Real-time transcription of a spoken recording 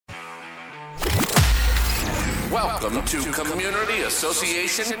Welcome to Community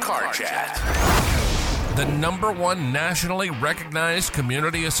Association Car Chat, the #1 nationally recognized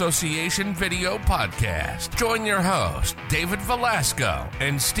community association video podcast. Join your host, David Velasco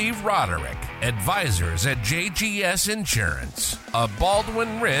and Steve Roderick, advisors at GSS Insurance, a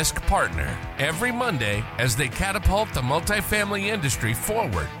Baldwin Risk partner, every Monday as they catapult the multifamily industry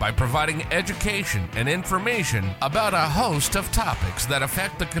forward by providing education and information about a host of topics that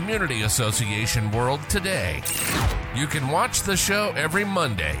affect the community association world today. You can watch the show every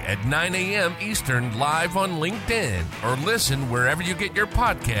Monday at 9 a.m. Eastern live on LinkedIn or listen wherever you get your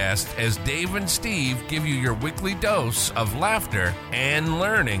podcast as Dave and Steve give you your weekly dose of laughter and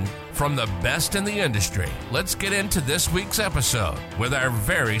learning from the best in the industry. Let's get into this week's episode with our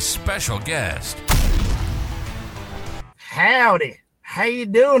very special guest. Howdy. How you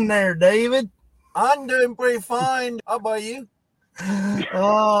doing there, David? I'm doing pretty fine. How about you?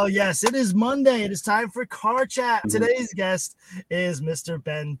 Oh, yes, it is Monday. It is time for Car Chat. Today's guest is Mr.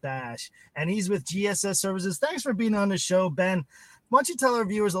 Ben Basch, and he's with GSS Services. Thanks for being on the show, Ben. Why don't you tell our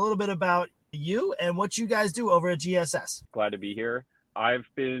viewers a little bit about you and what you guys do over at GSS? Glad to be here. I've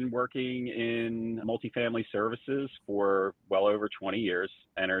been working in multifamily services for well over 20 years,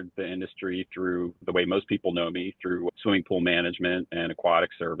 entered the industry through the way most people know me, through swimming pool management and aquatic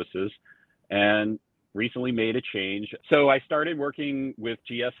services, and recently made a change. So I started working with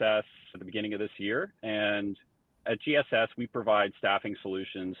GSS at the beginning of this year. And at GSS, we provide staffing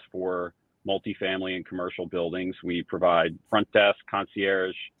solutions for multifamily and commercial buildings. We provide front desk,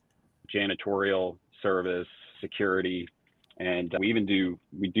 concierge, janitorial service, security, and we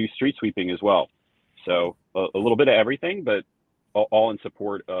do street sweeping as well. So a little bit of everything, but all in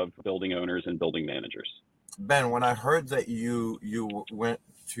support of building owners and building managers. Ben, when I heard that you went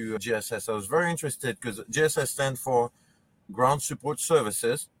to GSS, I was very interested because GSS stands for Ground Support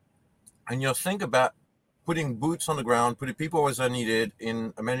Services. And you'll think about putting boots on the ground, putting people as are needed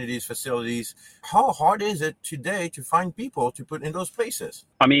in amenities, facilities. How hard is it today to find people to put in those places?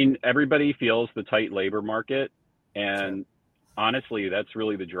 I mean, everybody feels the tight labor market. And honestly, that's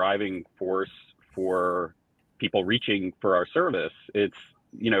really the driving force for people reaching for our service. It's,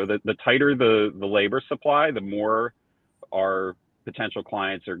 the tighter the labor supply, the more our potential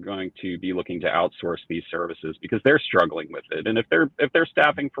clients are going to be looking to outsource these services because they're struggling with it. And if they're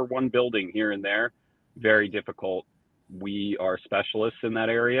staffing for one building here and there, very difficult. We are specialists in that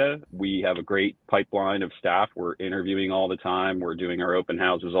area. We have a great pipeline of staff. We're interviewing all the time. We're doing our open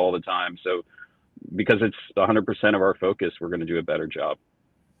houses all the time. So because it's 100% of our focus, we're going to do a better job.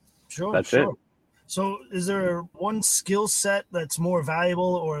 Sure. That's it. So is there one skill set that's more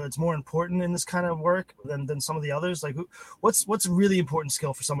valuable or that's more important in this kind of work than some of the others? Like what's a really important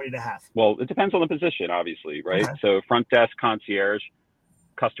skill for somebody to have? Well, it depends on the position, obviously, right? Okay. So front desk, concierge,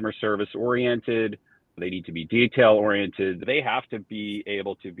 customer service oriented. They need to be detail oriented. They have to be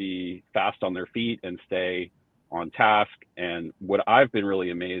able to be fast on their feet and stay on task. And what I've been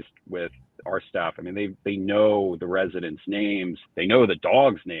really amazed with our staff, I mean, they know the residents' names, they know the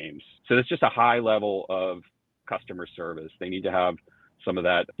dogs' names. So it's just a high level of customer service. They need to have some of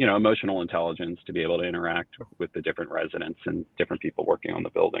that, emotional intelligence to be able to interact with the different residents and different people working on the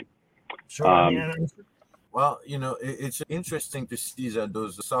building. Sure. Well, it's interesting to see that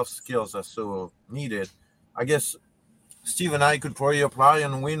those soft skills are so needed. I guess Steve and I could probably apply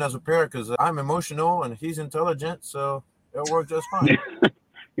and win as a pair because I'm emotional and he's intelligent, so it'll work just fine.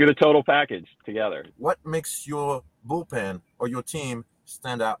 You're the total package together. What makes your bullpen or your team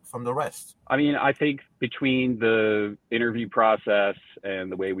stand out from the rest? I mean, I think between the interview process and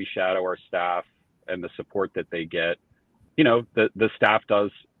the way we shadow our staff and the support that they get, the staff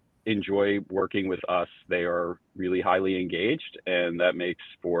does enjoy working with us. They are really highly engaged, and that makes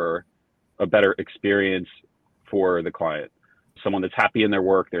for a better experience for the client. Someone that's happy in their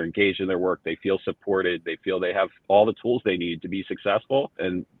work, they're engaged in their work, they feel supported, they feel they have all the tools they need to be successful.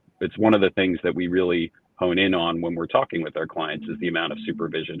 And it's one of the things that we really hone in on when we're talking with our clients is the amount of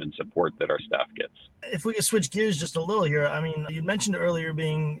supervision and support that our staff gets. If we could switch gears just a little here, I mean, you mentioned earlier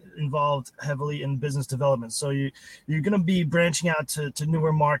being involved heavily in business development. So you're going to be branching out to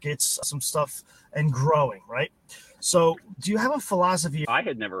newer markets, some stuff, and growing, right? So do you have a philosophy? I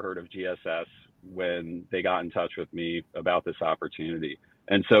had never heard of GSS when they got in touch with me about this opportunity.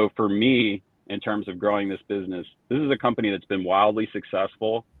 And so for me, in terms of growing this business, this is a company that's been wildly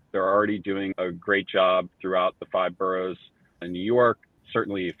successful. They're already doing a great job throughout the 5 boroughs in New York,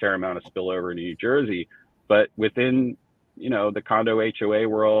 certainly a fair amount of spillover in New Jersey. But within, the condo HOA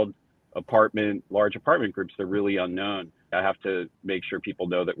world, large apartment groups, they're really unknown. I have to make sure people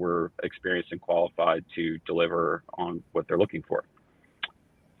know that we're experienced and qualified to deliver on what they're looking for.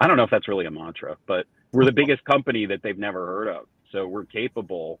 I don't know if that's really a mantra, but We're the biggest company that they've never heard of. So we're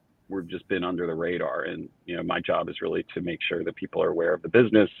capable. We've just been under the radar. And, my job is really to make sure that people are aware of the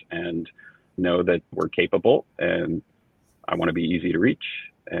business and know that we're capable. And I want to be easy to reach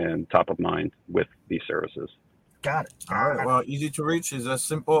and top of mind with these services. Got it. All right. Well, easy to reach is as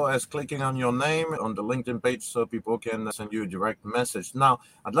simple as clicking on your name on the LinkedIn page so people can send you a direct message. Now,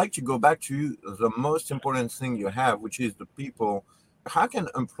 I'd like to go back to the most important thing you have, which is the people. How can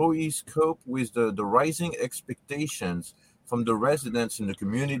employees cope with the rising expectations from the residents in the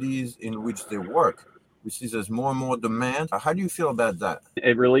communities in which they work? We see there's more and more demand. How do you feel about that?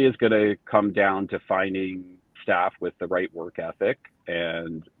 It really is going to come down to finding staff with the right work ethic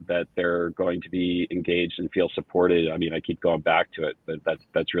and that they're going to be engaged and feel supported. I mean, I keep going back to it, but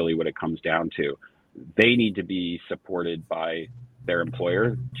that's really what it comes down to. They need to be supported by their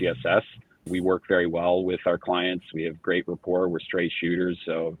employer, GSS. We work very well with our clients. We have great rapport. We're straight shooters.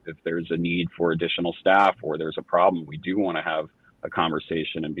 So if there's a need for additional staff or there's a problem, we do want to have a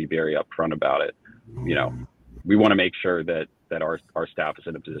conversation and be very upfront about it. We want to make sure that our staff is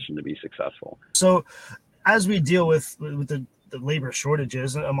in a position to be successful. So as we deal with the labor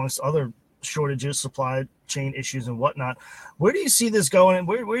shortages, amongst other shortages, supply chain issues and whatnot, where do you see this going? And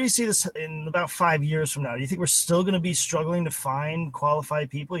where do you see this in about 5 years from now? Do you think we're still going to be struggling to find qualified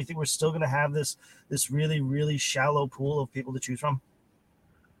people? Do you think we're still going to have this really, really shallow pool of people to choose from?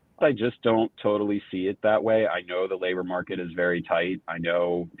 I just don't totally see it that way. I know the labor market is very tight. I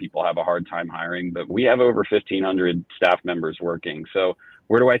know people have a hard time hiring, but we have over 1,500 staff members working. So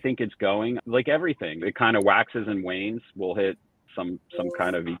where do I think it's going? Like everything, it kind of waxes and wanes. We'll hit some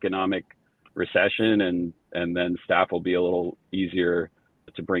kind of economic recession and then staff will be a little easier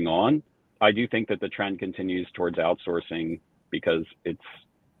to bring on. I do think that the trend continues towards outsourcing because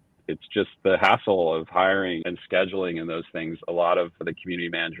it's just the hassle of hiring and scheduling and those things. A lot of the community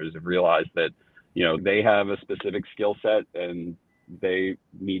managers have realized that, they have a specific skill set and they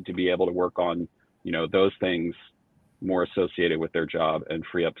need to be able to work on, those things more associated with their job and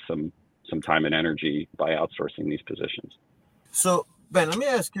free up some time and energy by outsourcing these positions. So, Ben, let me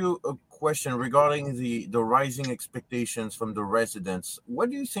ask you a question regarding the rising expectations from the residents. What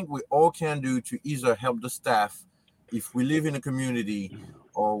do you think we all can do to either help the staff if we live in a community,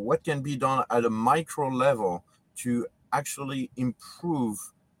 or what can be done at a micro level to actually improve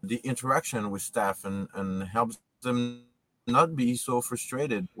the interaction with staff and help them not be so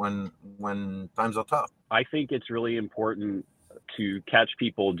frustrated when times are tough? I think it's really important to catch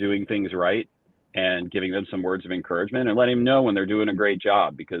people doing things right and giving them some words of encouragement and letting them know when they're doing a great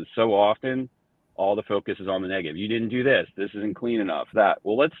job, because so often all the focus is on the negative. You didn't do this. This isn't clean enough. That.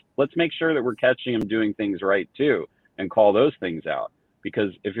 Well, let's make sure that we're catching them doing things right too and call those things out,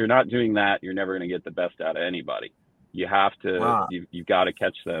 because if you're not doing that, you're never going to get the best out of anybody. You have to, Wow. you've got to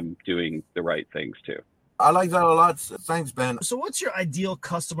catch them doing the right things too. I like that a lot. Thanks, Ben. So what's your ideal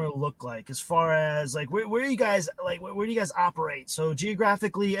customer look like as far as where do you guys operate? So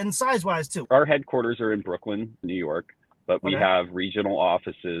geographically and size wise too. Our headquarters are in Brooklyn, New York, but we have regional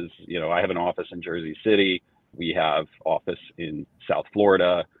offices. I have an office in Jersey City. We have office in South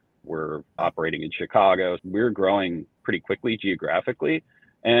Florida. We're operating in Chicago. We're growing pretty quickly geographically.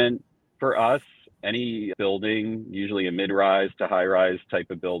 And for us, any building, usually a mid-rise to high-rise type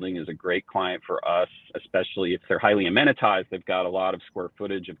of building, is a great client for us, especially if they're highly amenitized. They've got a lot of square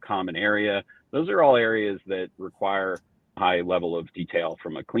footage of common area. Those are all areas that require a high level of detail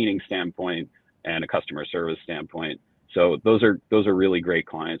from a cleaning standpoint and a customer service standpoint. So those are really great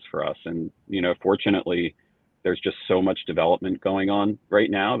clients for us. And, fortunately, there's just so much development going on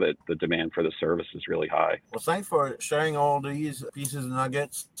right now that the demand for the service is really high. Well, thanks for sharing all these pieces and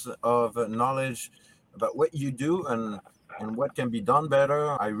nuggets of knowledge about what you do and what can be done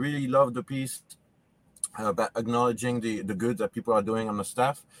better. I really love the piece about acknowledging the good that people are doing on the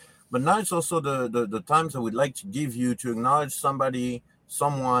staff. But now it's also the times I would like to give you to acknowledge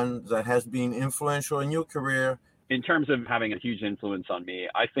someone that has been influential in your career. In terms of having a huge influence on me,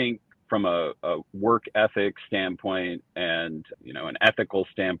 I think from a work ethic standpoint and, an ethical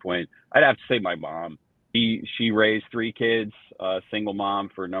standpoint, I'd have to say my mom. She raised 3 kids, single mom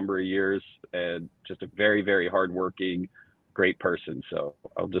for a number of years, and just a very, very hardworking, great person. So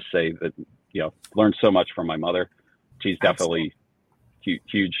I'll just say that, learned so much from my mother. She's definitely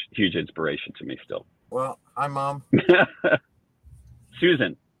huge inspiration to me still. Well, hi, Mom.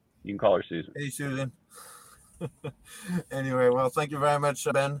 Susan. You can call her Susan. Hey, Susan. Anyway, well, thank you very much,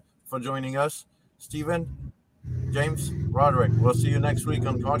 Ben, for joining us. Stephen, James, Roderick, we'll see you next week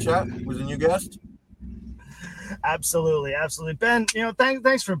on Car Chat with a new guest. Absolutely. Ben,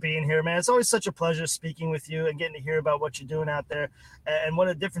 thanks for being here, man. It's always such a pleasure speaking with you and getting to hear about what you're doing out there and what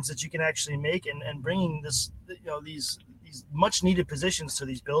a difference that you can actually make and bringing this, these much needed positions to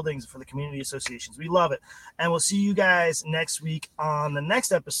these buildings for the community associations. We love it. And we'll see you guys next week on the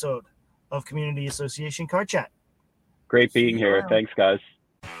next episode of Community Association Car Chat. Great being here. Thanks, guys.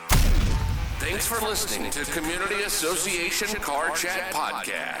 Thanks for listening to Community Association Car Chat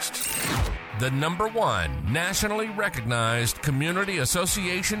Podcast, the #1 nationally recognized community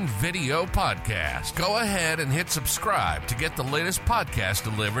association video podcast. Go ahead and hit subscribe to get the latest podcast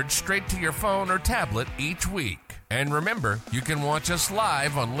delivered straight to your phone or tablet each week. And remember, you can watch us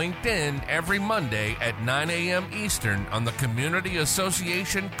live on LinkedIn every Monday at 9 a.m. Eastern on the Community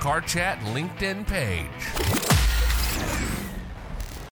Association Car Chat LinkedIn page.